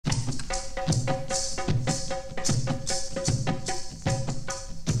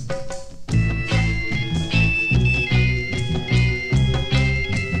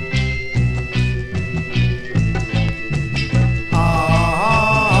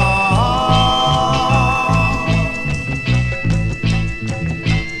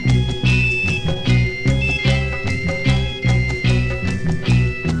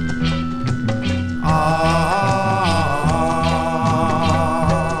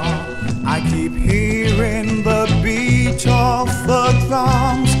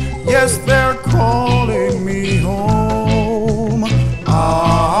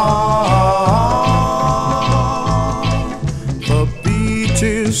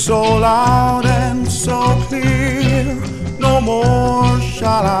so loud and so clear, no more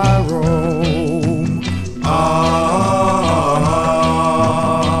shall I roam.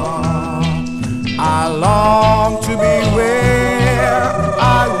 I long to be where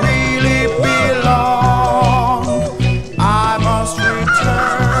I really belong. I must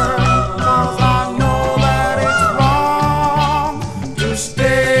return, 'cause I know that it's wrong to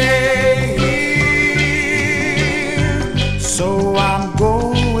stay here. So I'm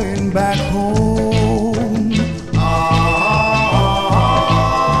going back home.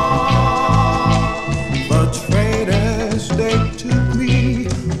 The traders, they took me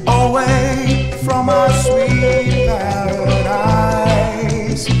away from my sweet paradise.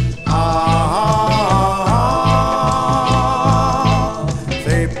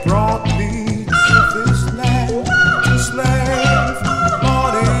 They brought me to this land to slave,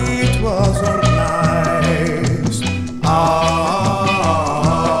 but it wasn't nice.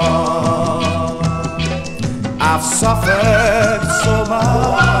 I've suffered so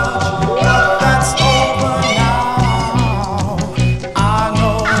much, but that's over now. I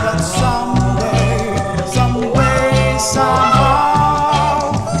know that someday, some way, somehow,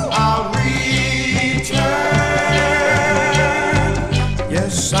 I'll return.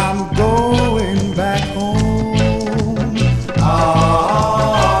 Yes, I'm going back home.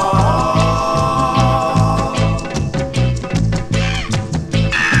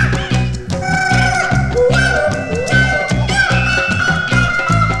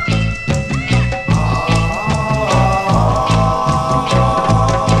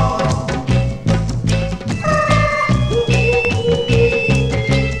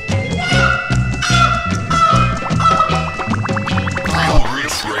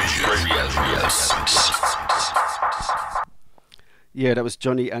 Yeah, that was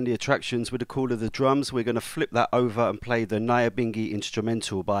Johnny and the Attractions with the Call of the Drums. We're going to flip that over and play the Nyabinghi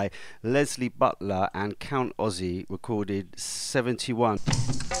instrumental by Leslie Butler and Count Ozzy, recorded 71.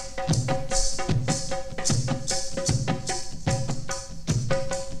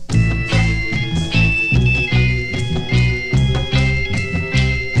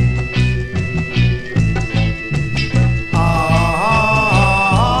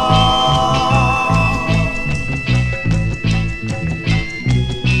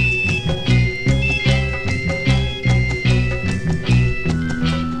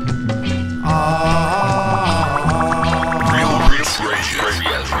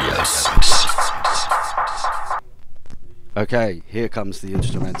 Okay, here comes the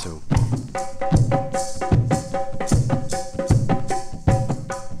instrumental.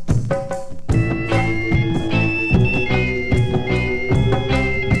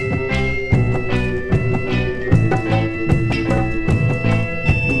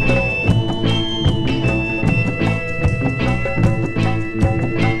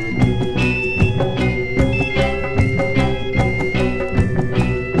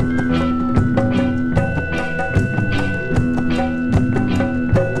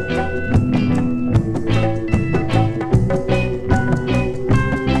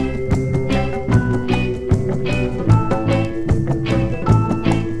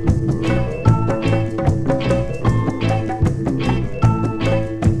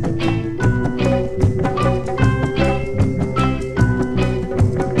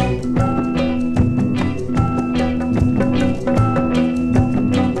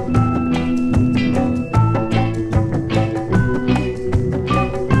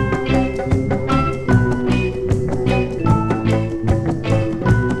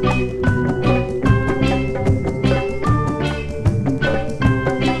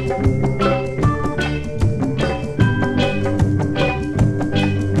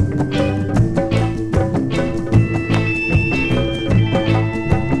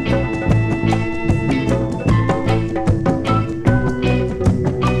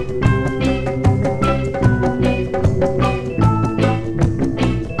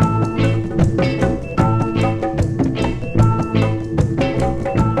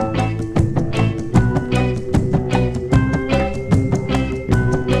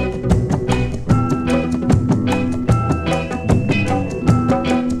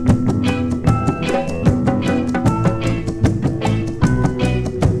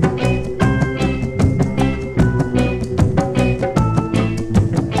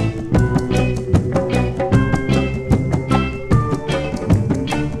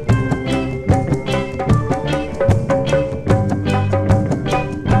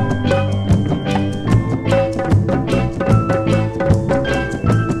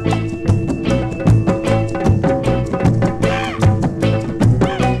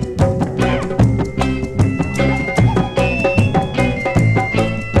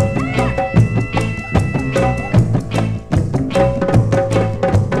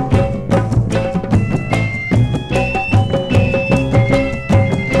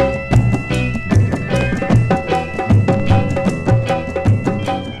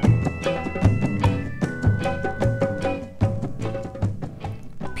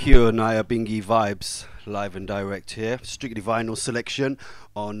 Pure Nyabinghi vibes, live and direct here. Strictly vinyl selection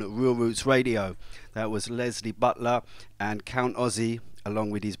on Real Roots Radio. That was Leslie Butler and Count Ozzy,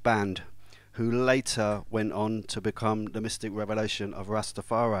 along with his band, who later went on to become the mystic revelation of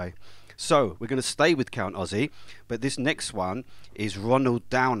Rastafari. So, we're going to stay with Count Ozzy, but this next one is Ronald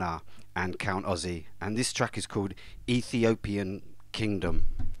Downer and Count Ozzy, and this track is called Ethiopian Kingdom.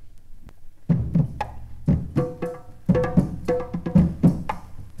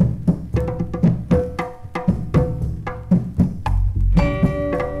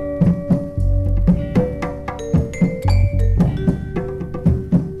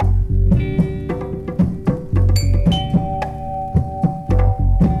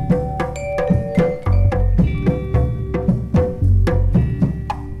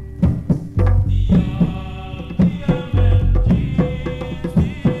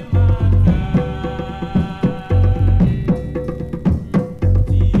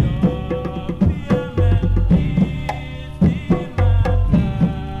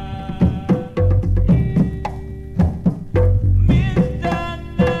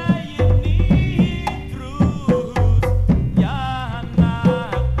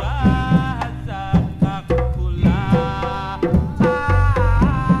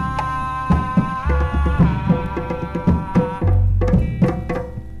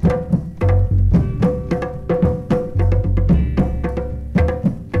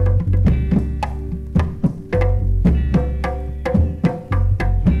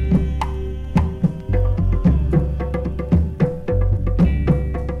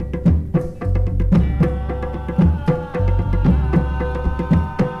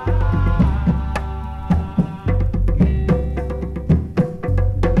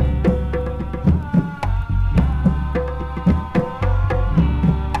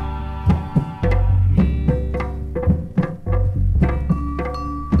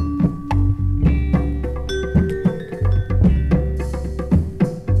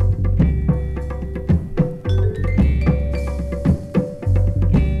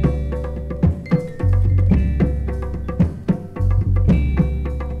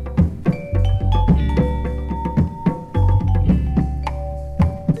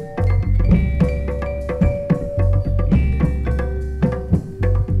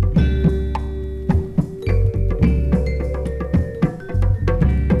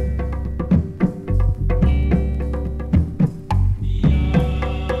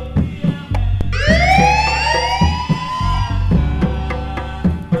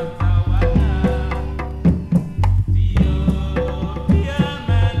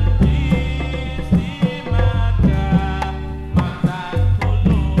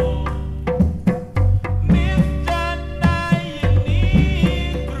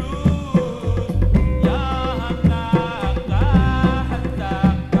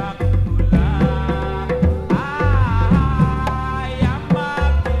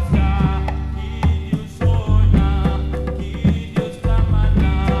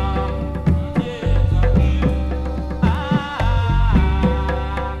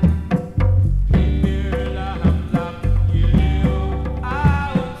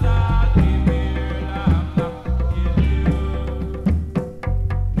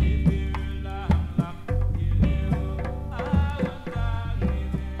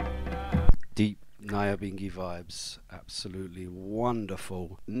 Nyabinghi vibes, absolutely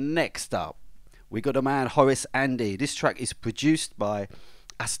wonderful. Next up, we got a man, Horace Andy. This track is produced by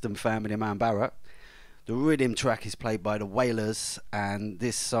Aston family man Barrett. The rhythm track is played by the Wailers, and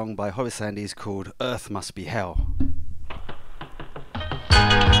this song by Horace Andy is called Earth Must Be Hell.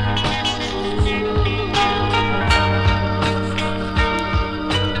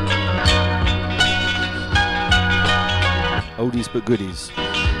 Oldies but goodies.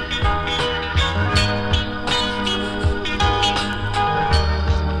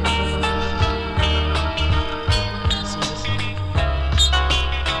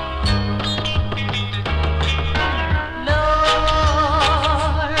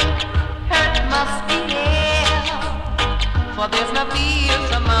 For there's no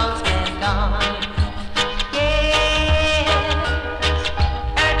peace amongst mankind. Yes,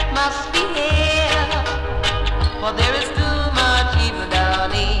 earth must be hell, for there is too much evil down.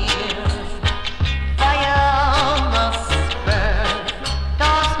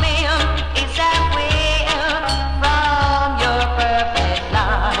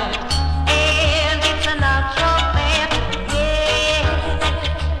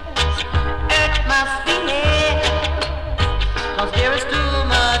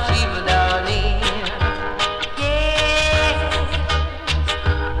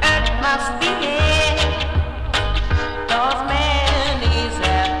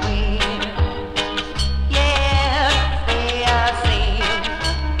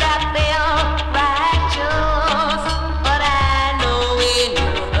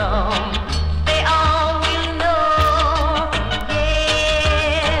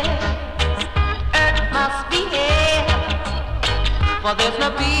 for there's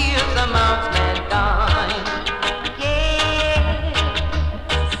no peace amongst mankind. Yeah,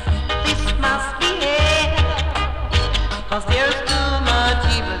 this must be hell, 'cause there's too much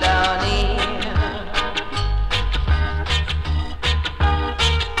evil down here.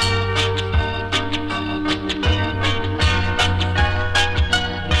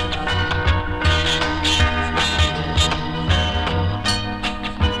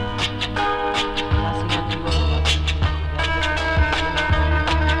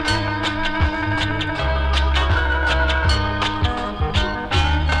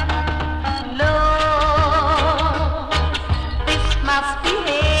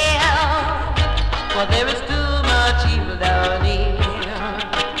 For there is too much evil down here.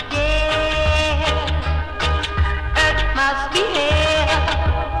 Yeah, earth must be hell,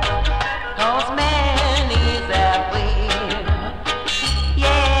 'cause man is that way.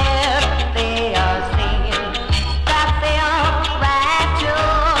 Yeah, they are saying that they are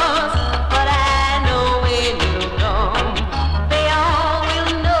righteous, but I know when you come, they all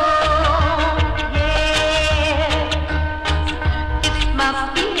will know. Yeah, it must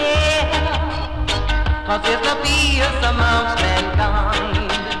be hell, 'cause there's no peace amongst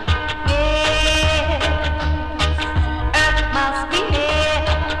mankind. Yeah, earth must be hell,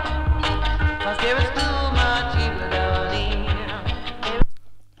 'cause there is too much evil down here.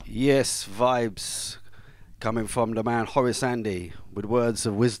 Yes, vibes coming from the man Horace Andy with words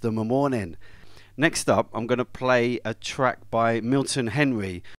of wisdom and warning. Next up, I'm going to play a track by Milton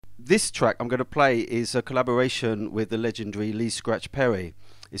Henry. This track I'm going to play is a collaboration with the legendary Lee Scratch Perry.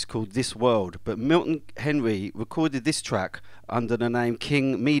 It's called This World, but Milton Henry recorded this track under the name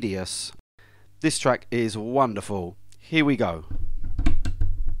King Medius. This track is wonderful. Here we go.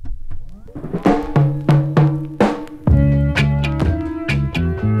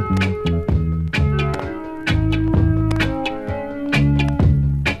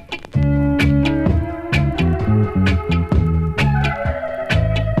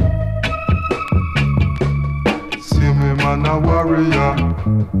 See me man a warrior,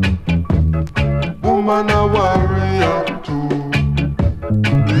 woman a warrior too.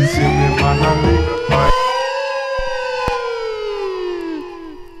 See me man a lick my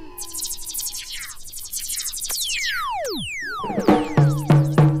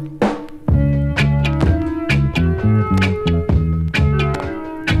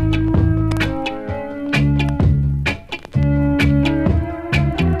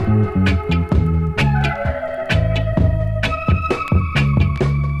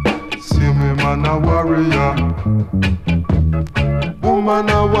man a warrior, woman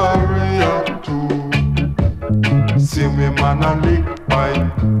a warrior too. See me man a lick pipe,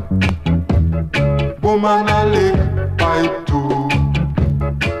 woman a lick pipe too.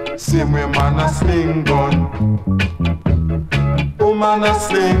 See me man a sling gun, woman a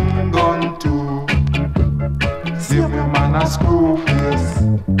sling gun too. See me man a screw face,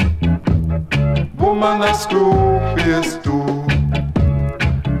 woman a screw face too.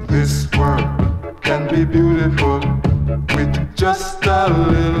 This world can be beautiful with just a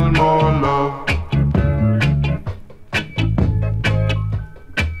little more love.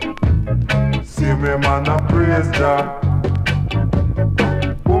 See me man a praise Jah,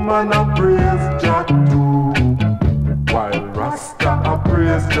 woman a praise Jah too, while Rasta a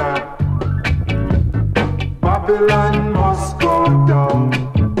praise Jah. Babylon must go down.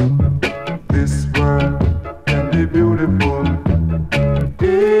 This world can be beautiful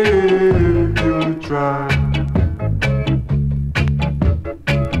if you try.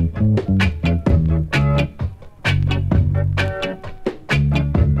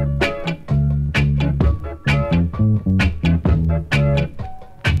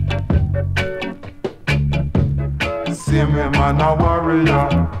 See me man a warrior,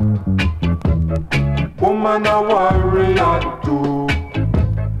 woman a warrior too.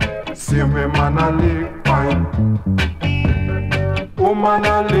 See me man a lick pipe, woman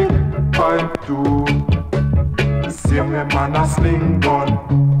a lick pipe too. See me man a sling gun,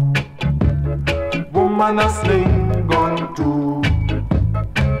 woman a sling gun too.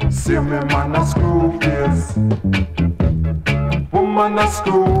 See me man a screw face, woman a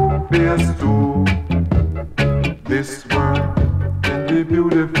screw face too. This world can be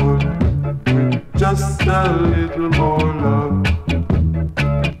beautiful with just a little more love.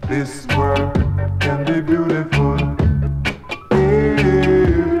 This world can be beautiful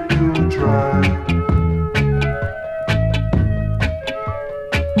if you try.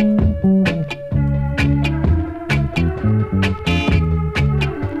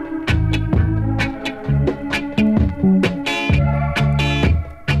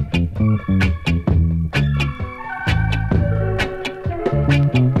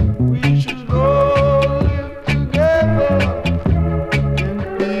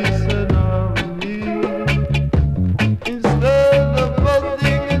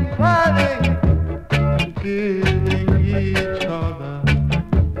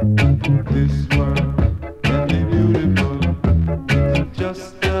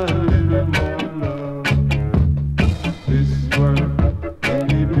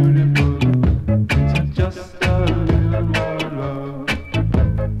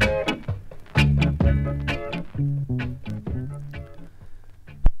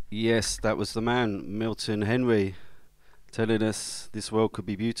 Yes, that was the man, Milton Henry, telling us this world could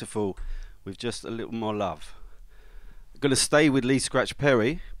be beautiful with just a little more love. I'm going to stay with Lee Scratch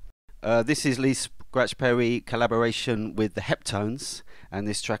Perry. This is Lee Scratch Perry collaboration with the Heptones, and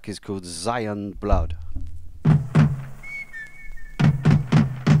this track is called Zion Blood.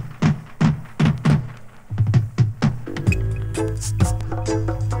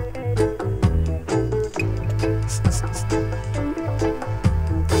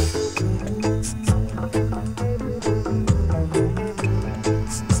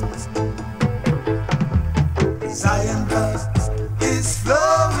 Zion blood is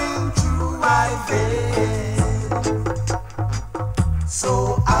flowing through my veins,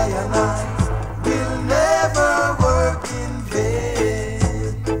 so I and I will never work in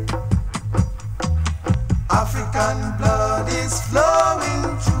vain. African blood is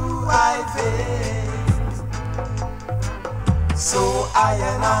flowing through my veins, so I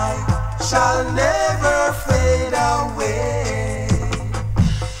and I shall never fade away.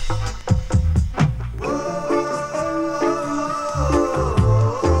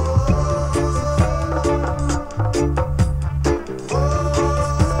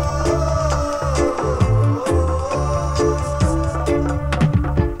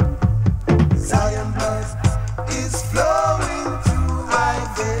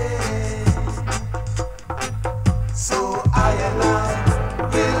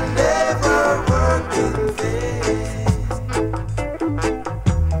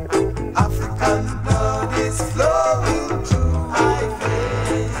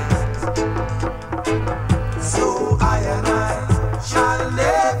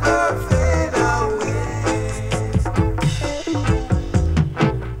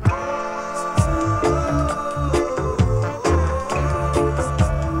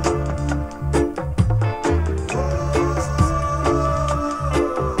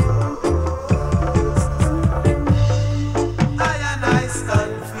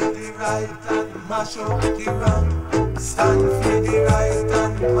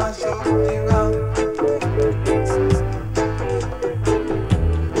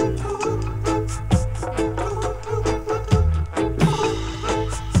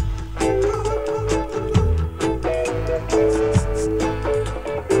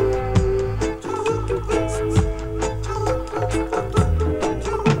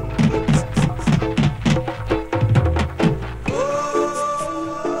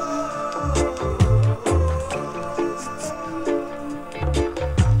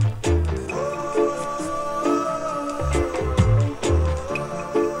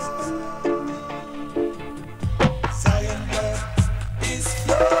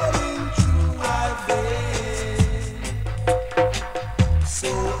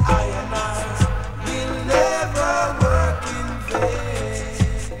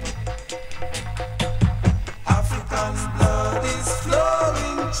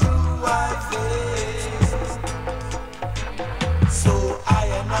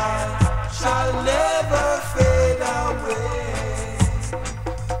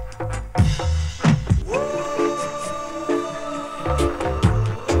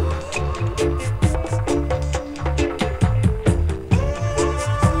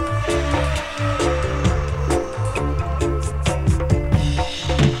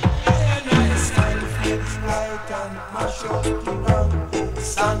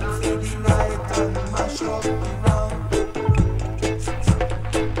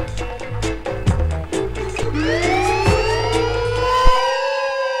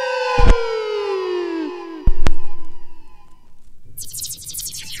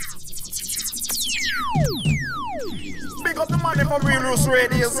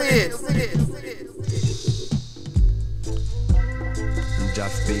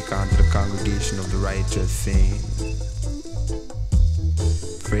 Just speak unto the congregation of the righteous, saying,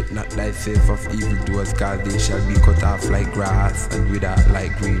 fret not thyself of evildoers, cause they shall be cut off like grass and wither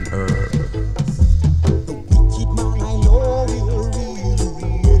like green herb.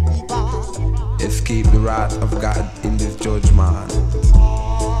 Escape the wrath of God in this judgment.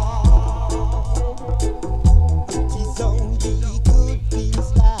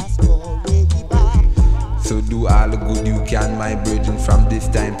 So do all the good you can, my brethren, from this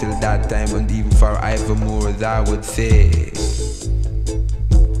time till that time, and even forevermore, as I would say.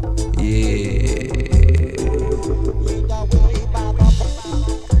 Yeah.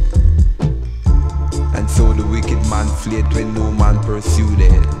 And so the wicked man fled when no man pursued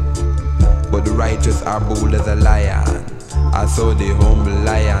it, but the righteous are bold as a lion. I saw the humble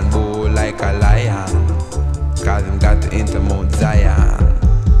lion bold like a lion, cause him got to enter Mount Zion.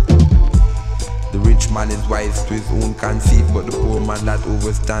 The rich rich man is wise to his own conceit, but the poor man that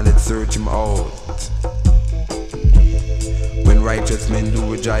overstandeth search him out. When righteous men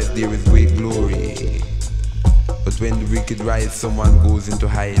do rejoice, there is great glory. But when the wicked rise, someone goes into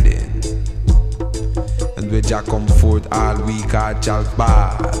hiding. And where Jah come forth, all weak heart shall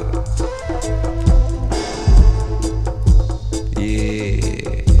fall. Yeah.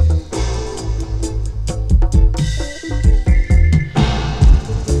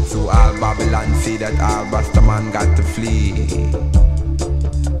 So all Babylon say that all Rastaman got to flee.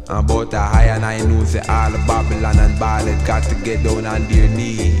 But I and I know say all Babylon and Baaled got to get down on their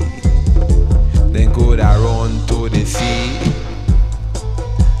knee. Then go run to the sea,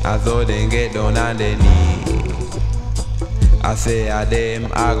 as though they get down on their knee. I say a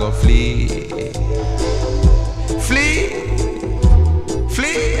them I go flee, flee,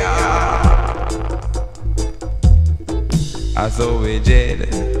 flee. I saw we jet,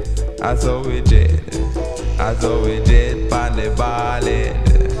 I saw we jet, I saw we jet pan the Baaled.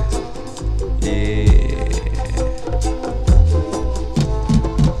 Yeah.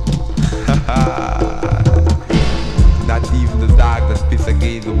 Not even the darkness piss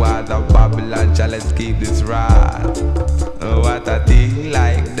against the walls of Babylon shall escape this wrath. Oh, what a thing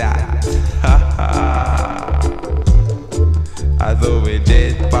like that. As though we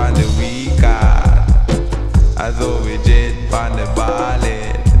jet pan the weak heart, as though we jet pan the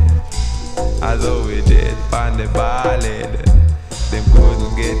Baaled, as though we jet pan the Baaled. Them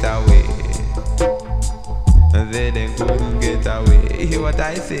couldn't get away, and they couldn't get away. Hear what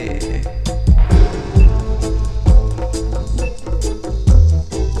I say?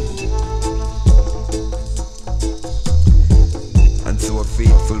 And so a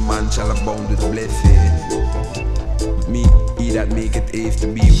faithful man shall abound with blessing. But me, he that maketh haste to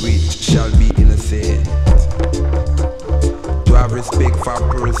be rich shall be innocent. To have respect for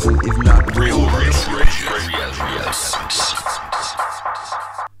a person is not real.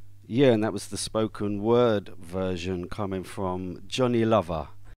 Yeah, and that was the spoken word version coming from Johnny Lover.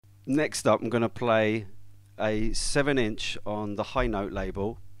 Next up, I'm going to play a 7-inch on the High Note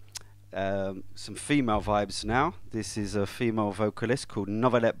label. Some female vibes now. This is a female vocalist called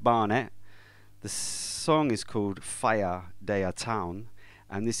Novelette Barnett. The song is called Fire Daya Town,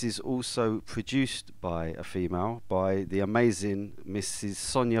 and this is also produced by a female, by the amazing Mrs.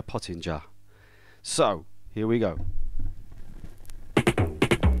 Sonia Pottinger. So, here we go.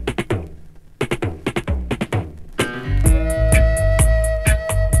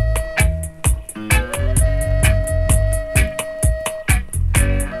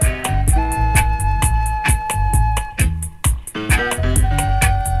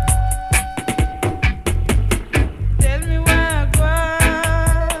 Tell me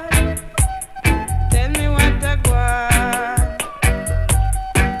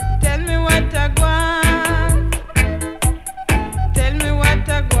what I want.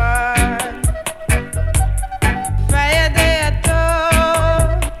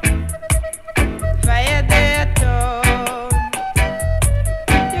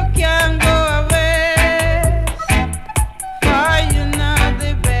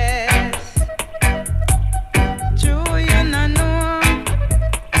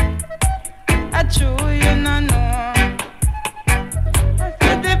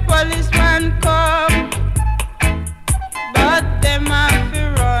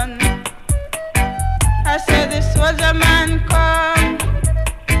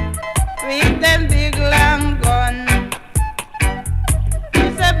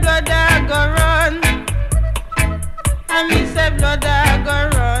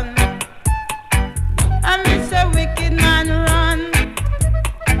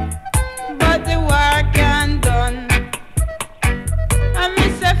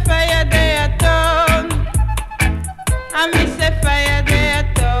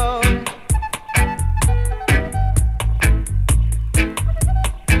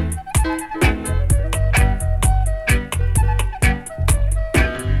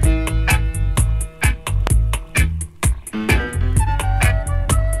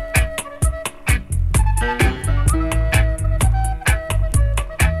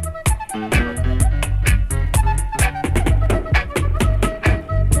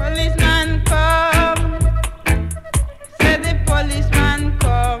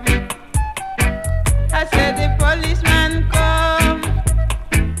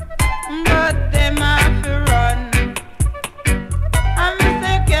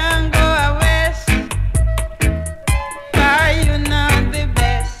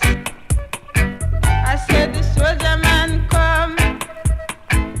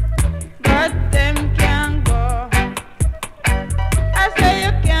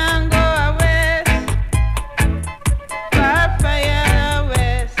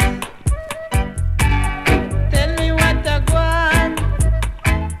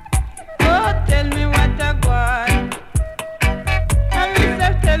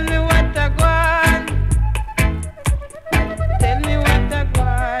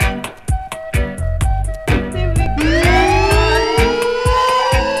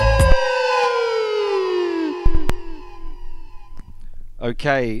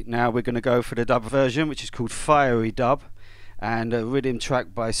 Okay, now we're going to go for the dub version, which is called Fiery Dub, and a rhythm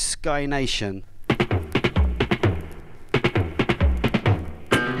track by Sky Nation.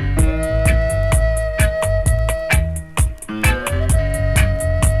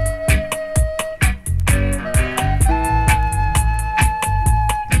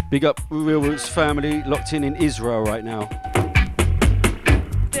 Big up Real Roots family, locked in Israel right now.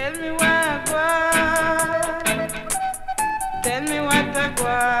 Tell me what I want. Tell me what I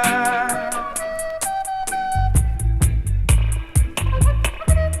want.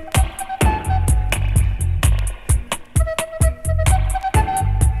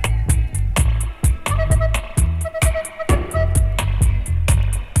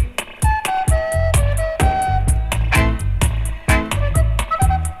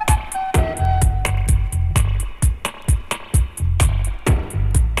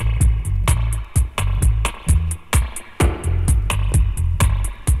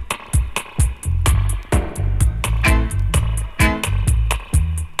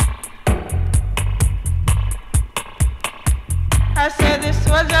 I said this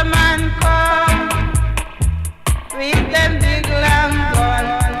was a man come with them big long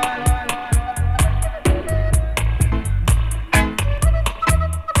gun.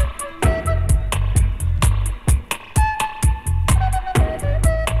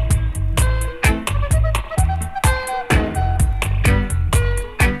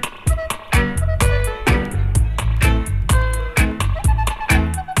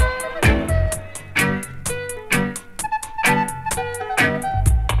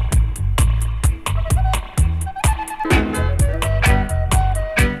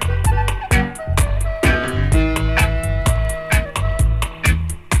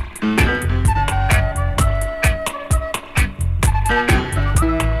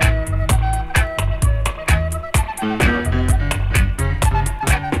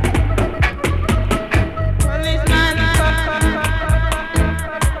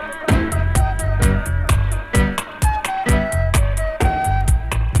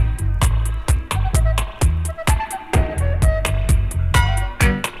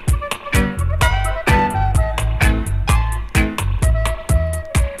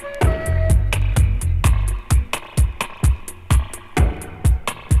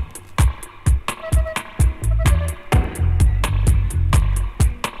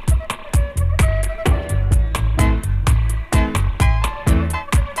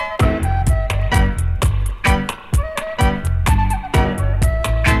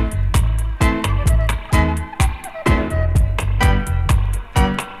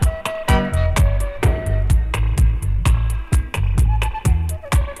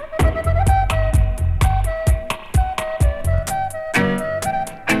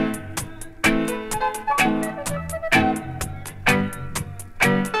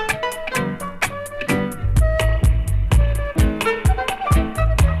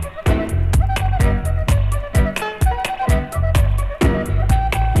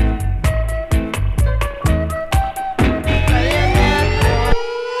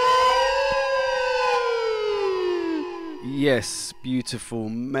 Yes, beautiful,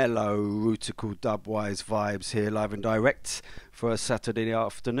 mellow, rootical, dubwise vibes here live and direct for a Saturday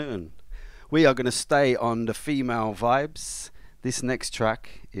afternoon. We are going to stay on the female vibes. This next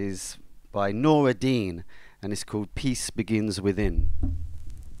track is by Nora Dean and it's called Peace Begins Within.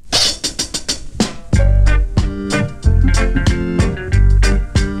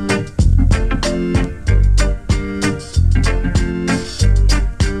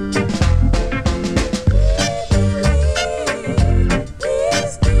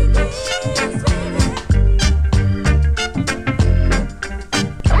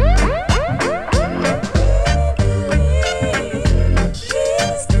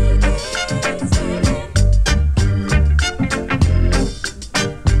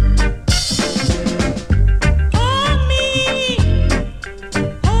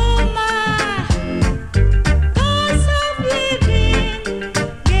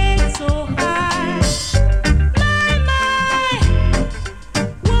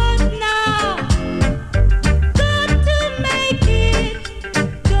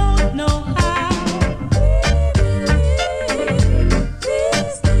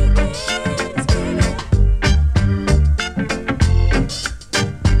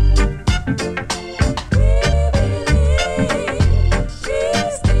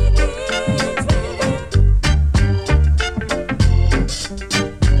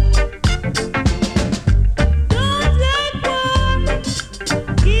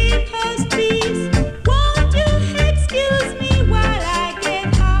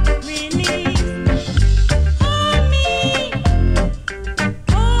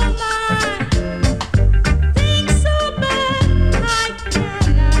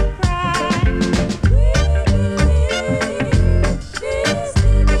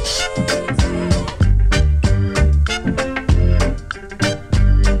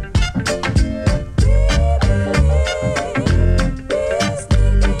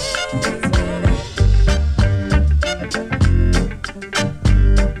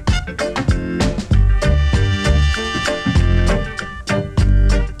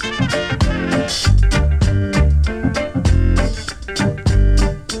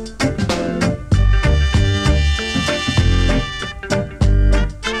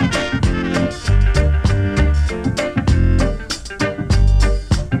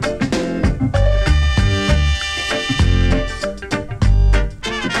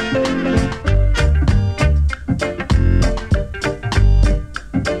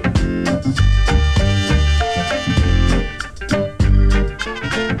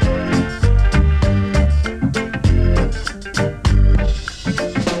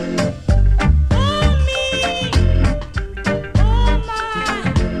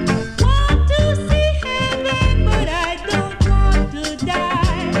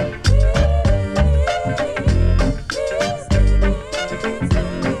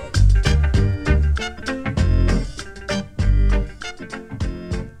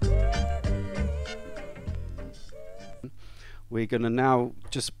 we're going to now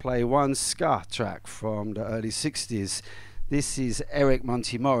just play one ska track from the early 60s. This is Eric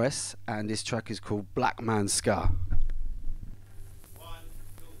Monty Morris, and this track is called Black Man Ska.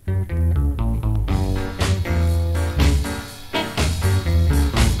 The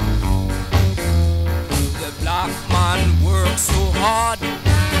black man works so hard,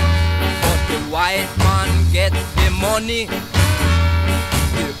 but the white man gets the money.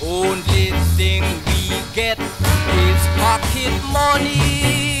 The only thing we get is pocket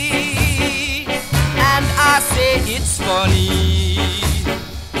money, and I say it's funny.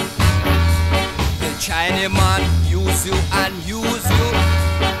 The Chinaman use you and use you,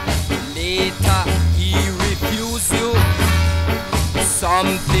 later he refuse you.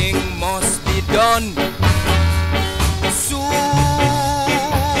 Something must be done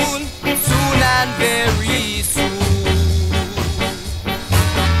soon, soon and very soon.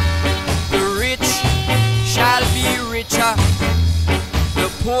 Shall be richer, the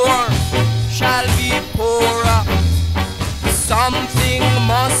poor shall be poorer. Something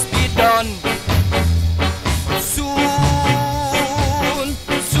must be done soon,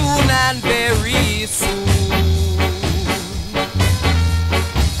 soon and very soon.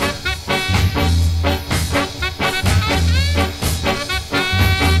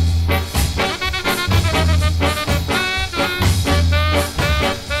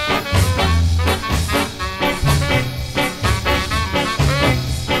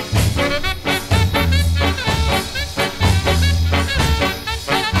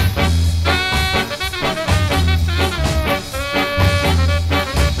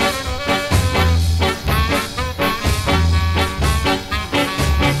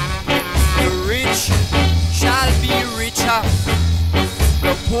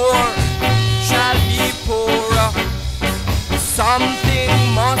 The poor shall be poorer. Something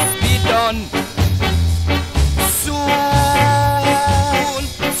must be done soon,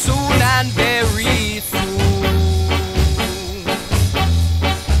 soon and very soon.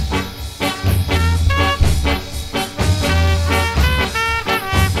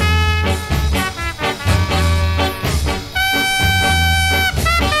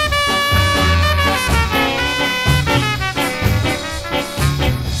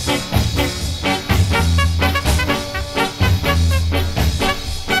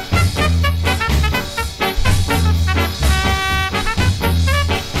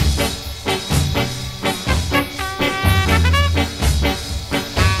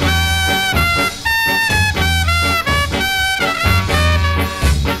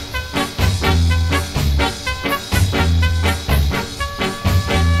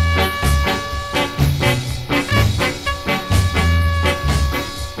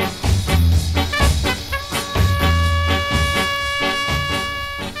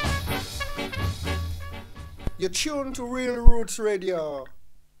 Tune to Real Roots Radio.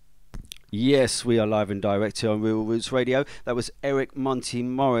 Yes, we are live and direct here on Real Roots Radio. That was Eric Monty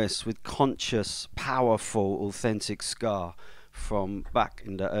Morris with conscious, powerful, authentic ska from back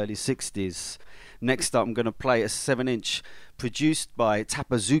in the early 60s. Next up, I'm going to play a 7-inch produced by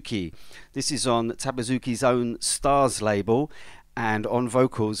Tapazuki. This is on Tapazuki's own Stars label. And on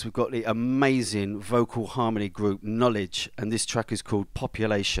vocals, we've got the amazing vocal harmony group Knowledge. And this track is called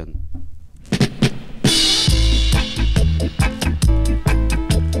Population.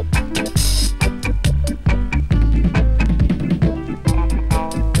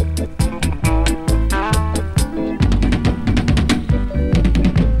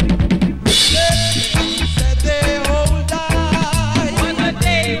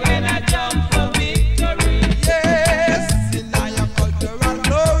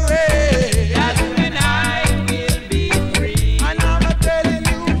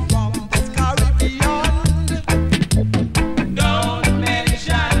 Don't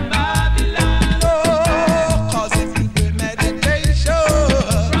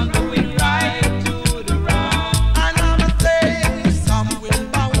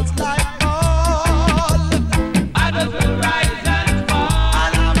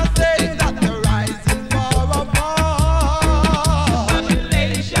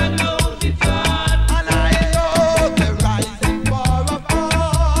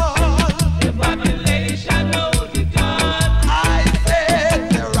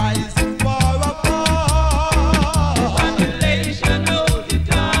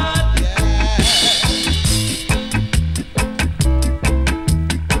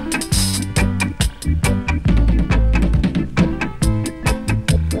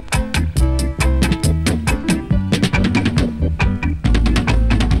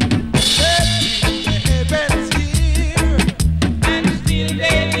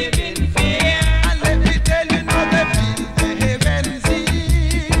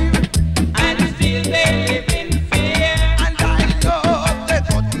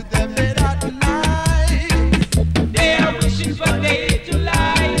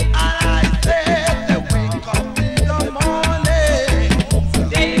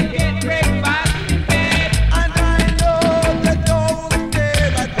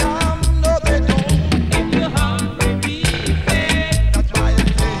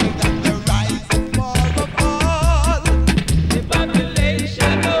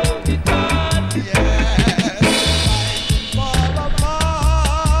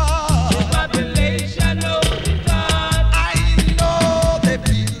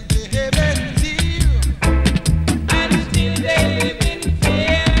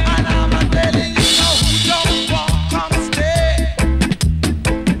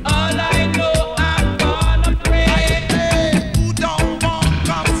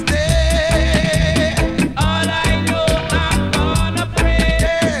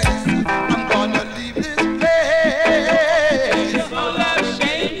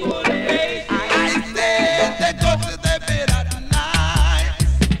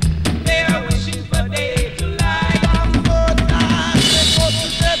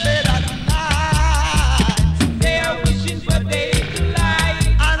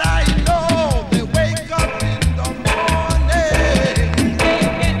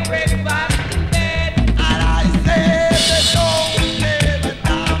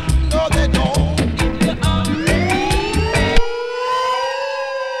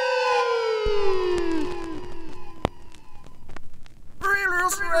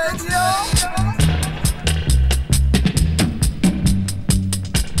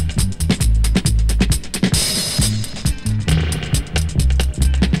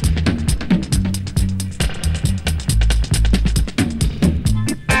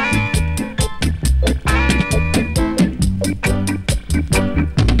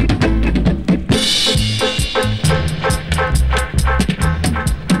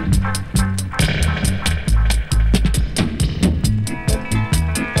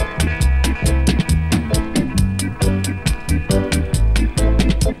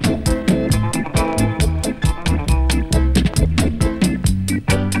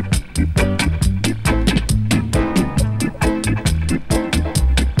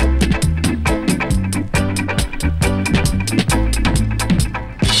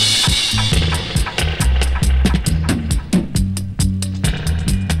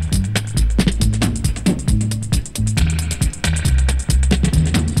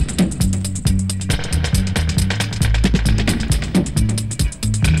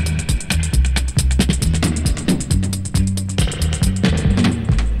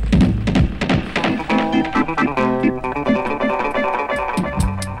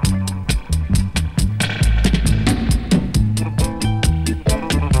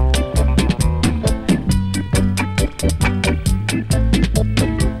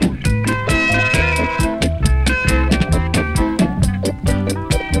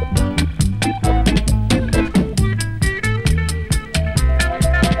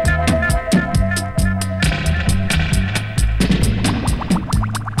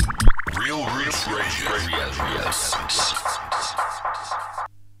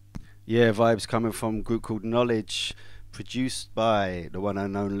Yeah, vibes coming from a group called Knowledge, produced by the one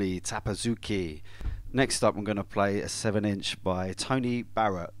and only Tapazuki. Next up, I'm going to play a 7-inch by Tony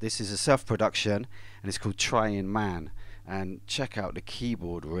Barrett. This is a self-production, and it's called Trying Man. And check out the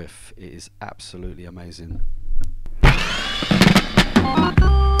keyboard riff. It is absolutely amazing.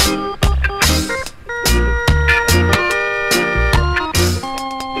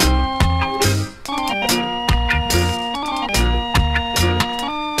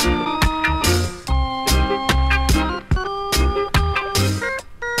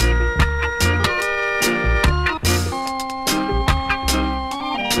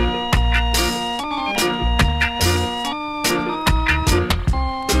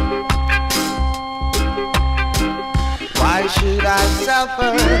 Should I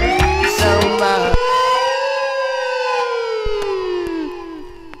suffer so much?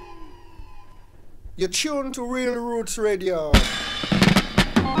 You're tuned to Real Roots Radio.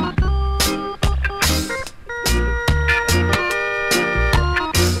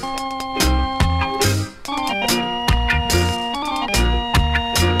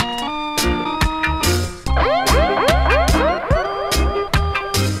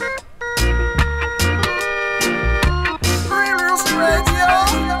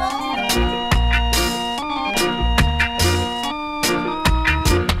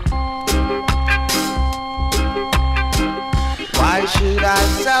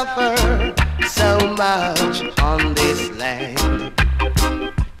 Suffer so much on this land.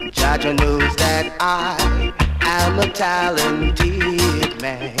 Judge knows that I am a talented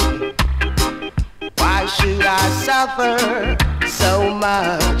man. Why should I suffer so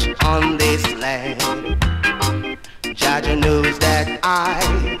much on this land? Judge knows that I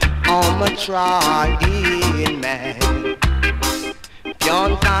am a trying man.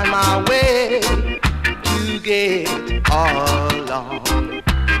 Can't find my way to get along.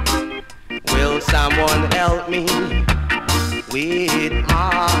 Will someone help me with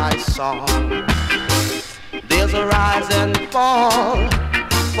my song? There's a rise and fall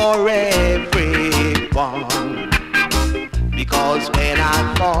for everyone, because when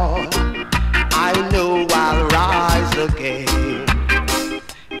I fall, I know I'll rise again.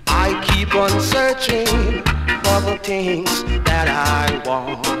 I keep on searching for the things that I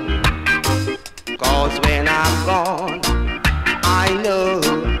want, 'cause when I'm gone, I know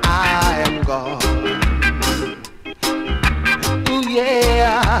I am gone. Ooh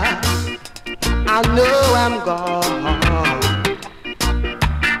yeah, I know I'm gone.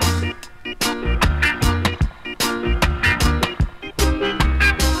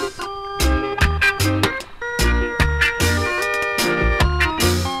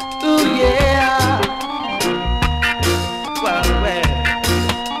 Ooh yeah, well.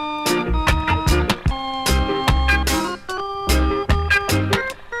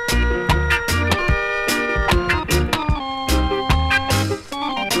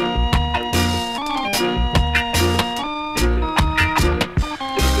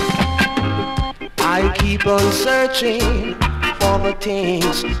 I keep on searching for the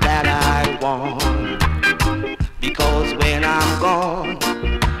things that I want, because when I'm gone,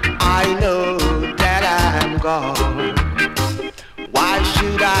 I know that I'm gone. Why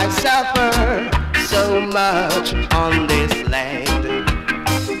should I suffer so much on this land?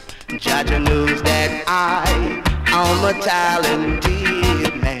 Judge knows that I am a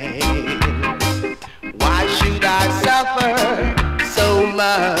talented man. Why should I suffer so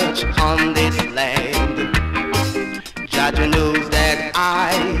much on this land? Judge knows that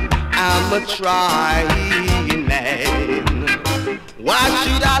I am a trying man. Why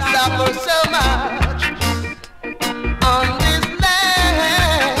should I suffer so much on this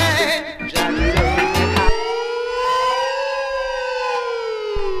land? Judge knows that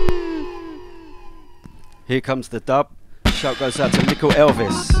Here comes the dub. Shout goes out to Nickel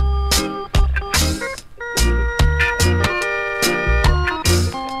Elvis.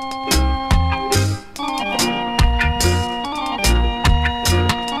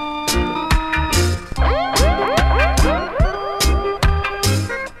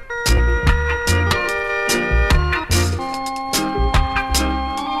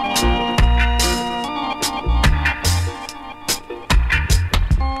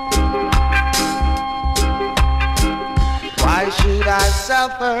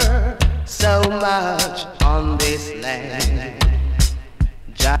 suffer so much on this land.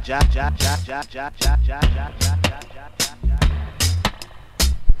 Ja, ja, ja, ja, ja, ja, ja, ja, ja, ja, ja, ja.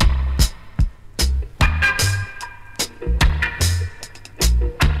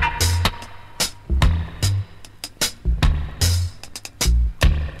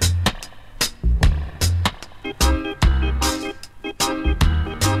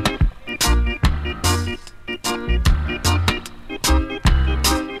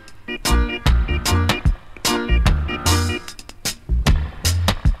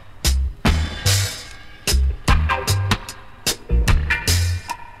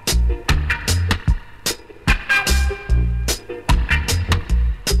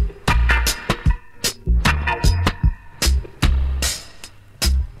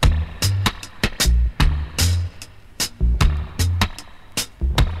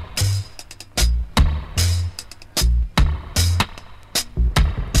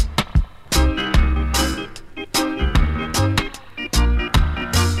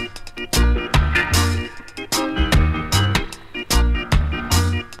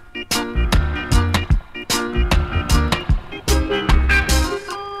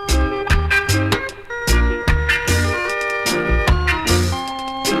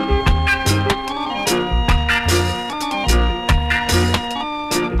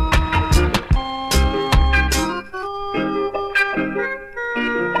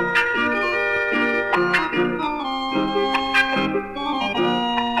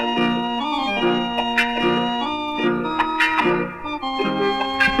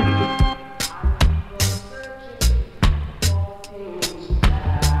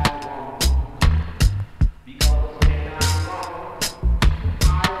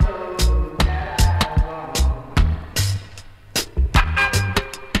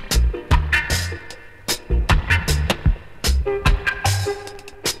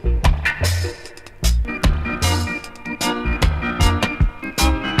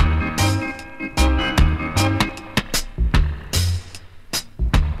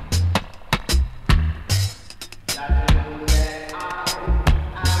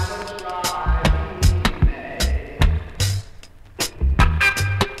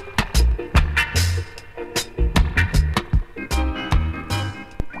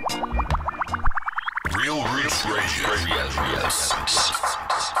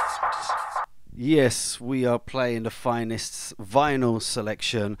 Yes, we are playing the finest vinyl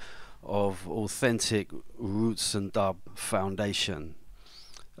selection of authentic roots and dub foundation.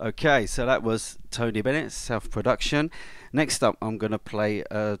 Okay, so that was Tony Bennett, self-production. Next up, I'm going to play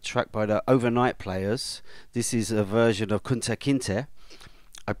a track by the Overnight Players. This is a version of Kunta Kinte.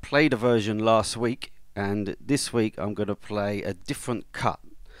 I played a version last week, and this week I'm going to play a different cut.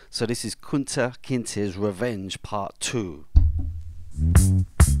 So this is Kunta Kinte's Revenge Part 2.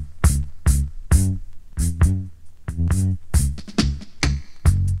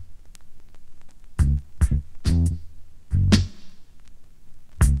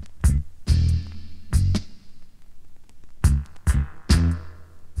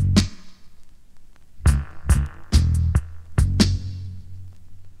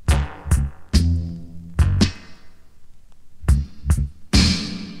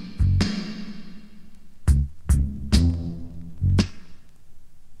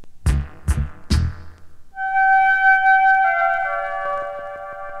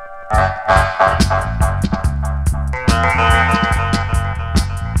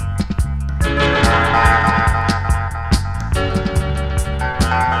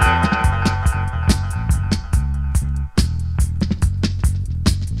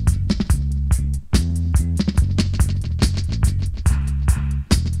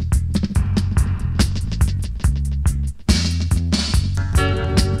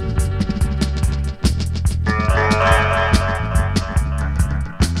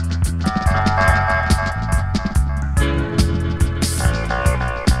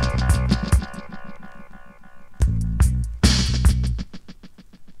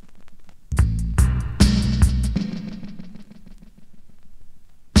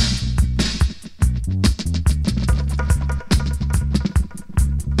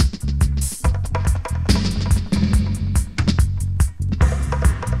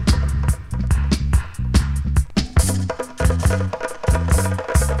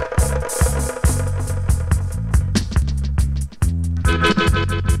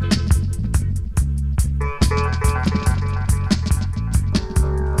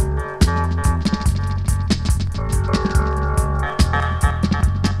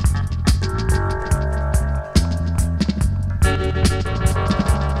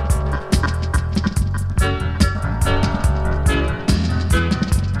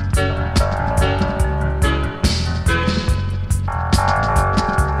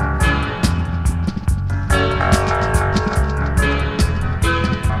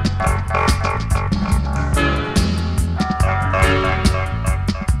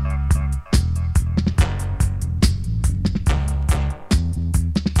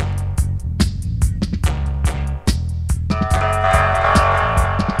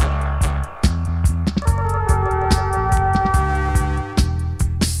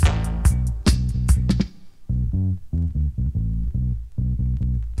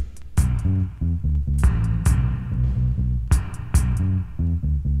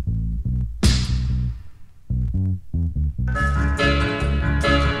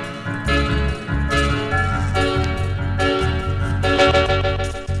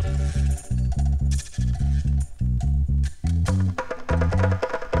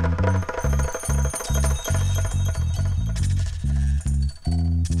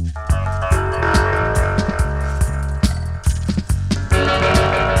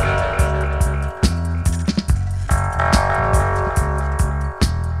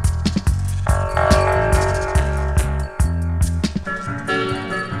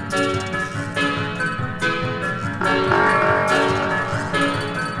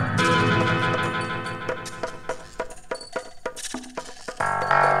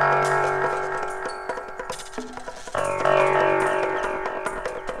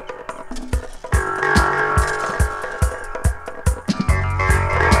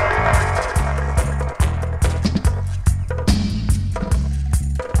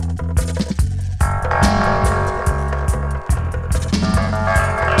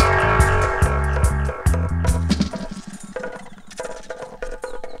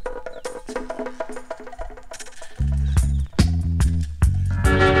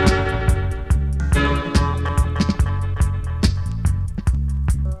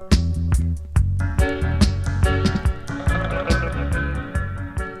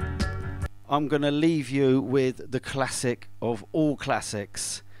 I'm going to leave you with the classic of all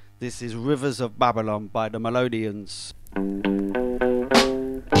classics. This is Rivers of Babylon by the Melodians.